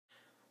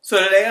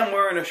So today I'm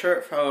wearing a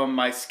shirt from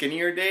my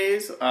skinnier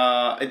days.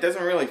 It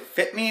doesn't really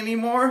fit me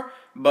anymore,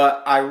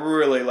 but I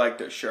really like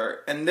this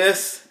shirt. And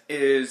this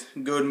is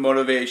good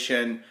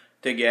motivation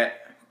to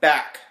get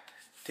back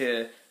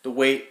to the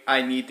weight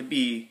I need to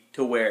be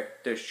to wear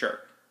this shirt.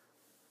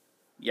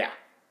 Yeah.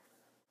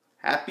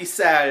 Happy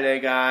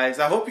Saturday, guys.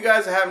 I hope you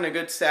guys are having a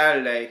good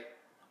Saturday.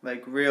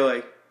 Like,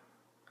 really.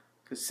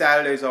 Because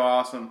Saturdays are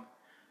awesome.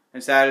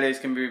 And Saturdays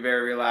can be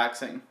very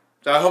relaxing.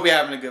 So I hope you're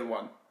having a good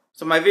one.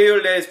 So my video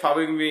today is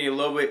probably going to be a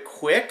little bit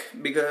quick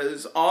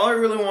because all I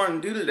really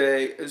want to do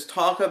today is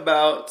talk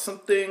about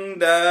something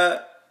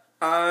that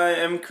I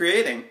am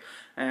creating.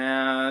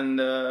 And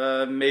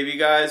maybe you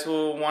guys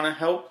will want to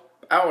help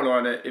out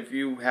on it if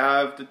you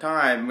have the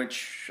time,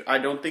 which I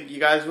don't think you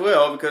guys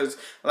will because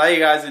a lot of you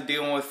guys are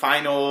dealing with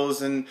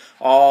finals and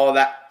all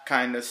that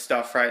kind of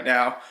stuff right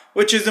now,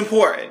 which is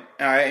important,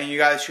 alright? And you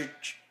guys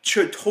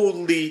should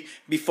totally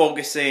be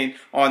focusing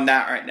on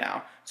that right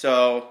now.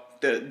 So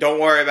don't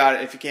worry about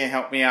it if you can't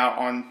help me out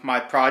on my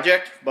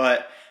project,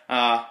 but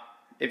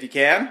if you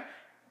can,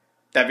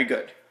 that'd be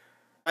good.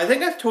 I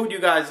think I've told you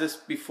guys this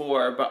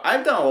before, but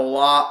I've done a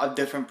lot of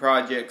different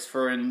projects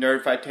for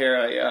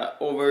Nerdfighteria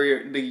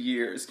over the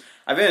years.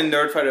 I've been in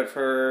Nerdfighter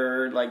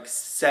for like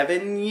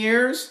 7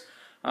 years.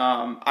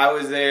 I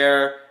was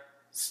there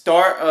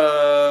start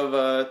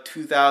of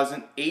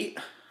 2008,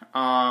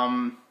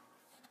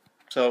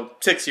 so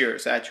 6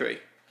 years actually.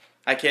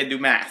 I can't do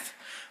math,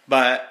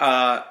 but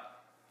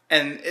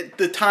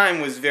the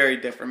time was very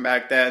different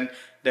back then.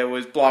 There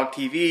was blog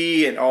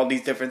TV and all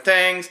these different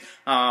things,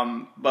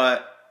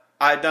 but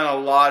I've done a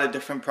lot of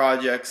different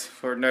projects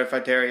for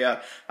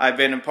Nerdfighteria. I've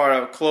been a part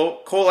of a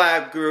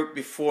collab group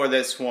before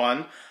this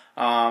one.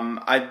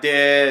 I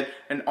did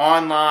an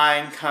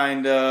online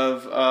kind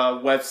of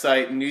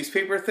website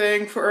newspaper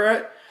thing for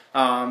it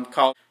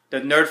called the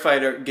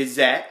Nerdfighter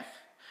Gazette.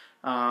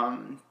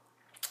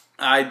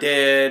 I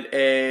did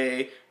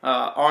a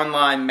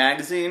online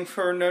magazine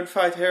for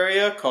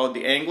Nerdfighteria called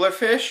The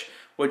Anglerfish,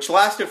 which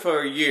lasted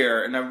for a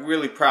year, and I'm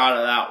really proud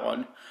of that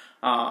one.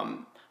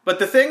 But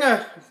the thing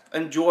I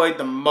enjoyed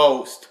the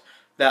most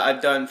that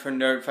I've done for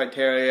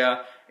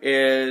Nerdfighteria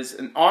is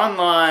an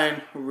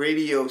online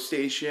radio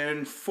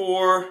station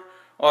for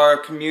our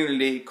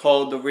community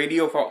called the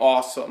Radio for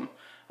Awesome.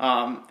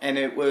 And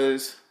it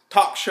was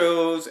talk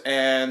shows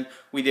and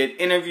we did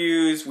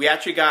interviews. We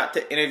actually got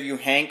to interview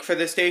Hank for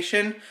the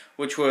station,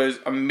 which was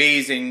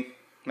amazing.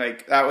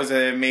 Like, that was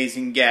an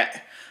amazing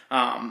get.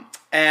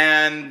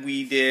 And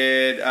we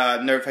did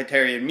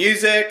Nerdfighteria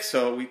music,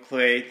 so we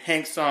played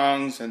Hank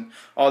songs and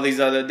all these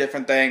other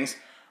different things.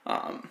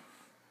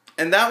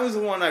 And that was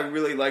the one I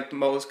really liked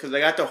most because I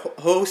got to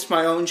host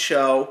my own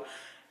show.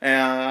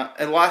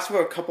 It lasted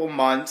for a couple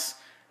months,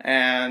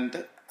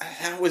 and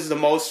that was the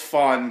most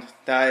fun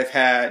that I've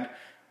had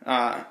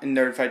in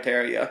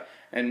Nerdfighteria,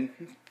 and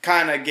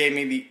kind of gave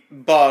me the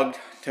bug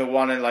to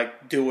want to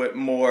like do it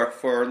more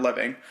for a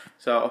living.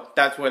 So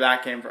that's where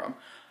that came from.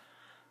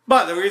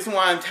 But the reason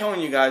why I'm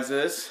telling you guys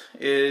this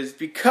is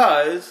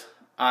because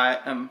I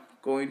am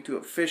going to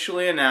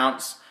officially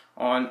announce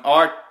on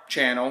our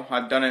channel.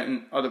 I've done it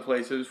in other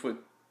places with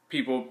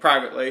people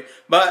privately,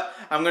 but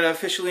I'm going to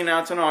officially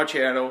announce on our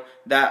channel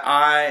that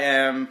I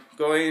am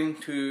going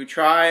to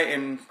try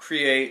and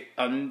create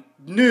a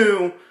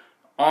new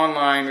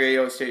online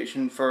radio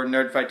station for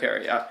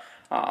Nerdfighteria.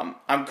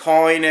 I'm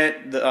calling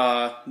it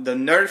the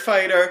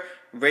Nerdfighter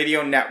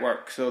Radio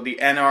Network, so the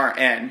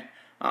NRN.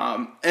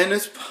 And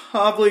it's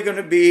probably going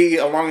to be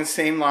along the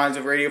same lines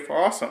of Radio for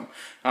Awesome.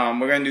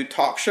 We're going to do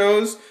talk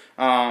shows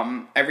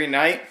every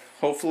night,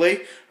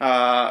 hopefully.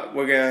 We're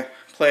going to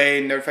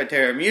play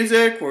Nerdfighteria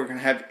music. We're going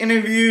to have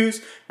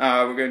interviews.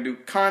 We're going to do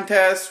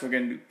contests. We're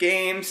going to do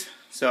games.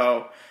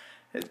 So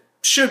it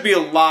should be a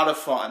lot of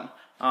fun.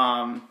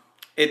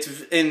 It's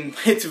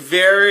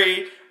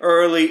very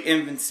early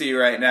infancy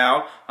right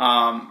now.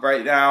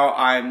 Right now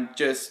I'm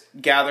just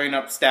gathering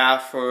up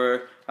staff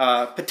for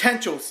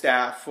potential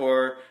staff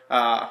for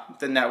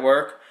the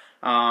network,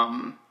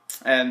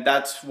 and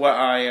that's what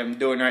I am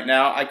doing right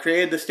now. I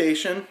created the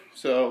station,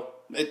 so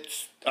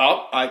it's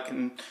up. I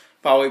can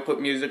probably put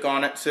music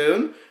on it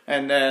soon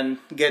and then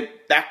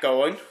get that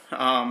going.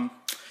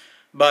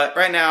 But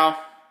right now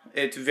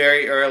it's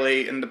very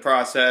early in the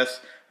process,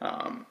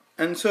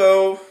 and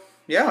so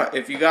yeah,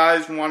 if you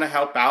guys want to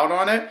help out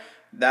on it,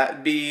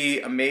 that'd be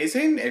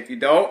amazing. If you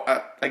don't,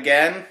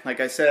 again, like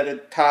I said at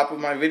the top of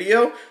my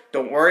video,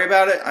 don't worry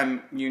about it. I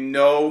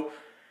know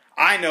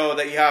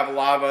that you have a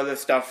lot of other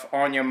stuff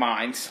on your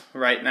minds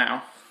right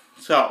now.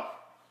 So,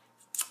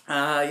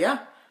 yeah,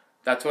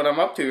 that's what I'm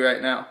up to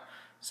right now.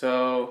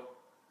 So,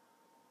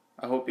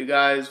 I hope you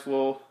guys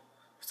will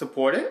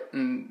support it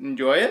and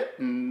enjoy it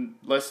and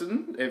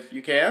listen if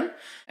you can.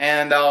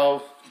 And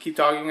I'll keep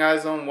talking to you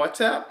guys on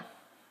WhatsApp.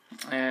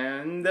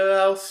 And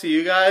I'll see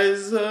you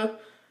guys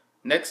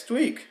next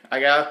week. I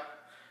got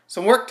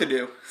some work to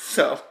do.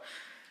 So,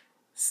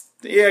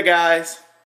 see ya, guys.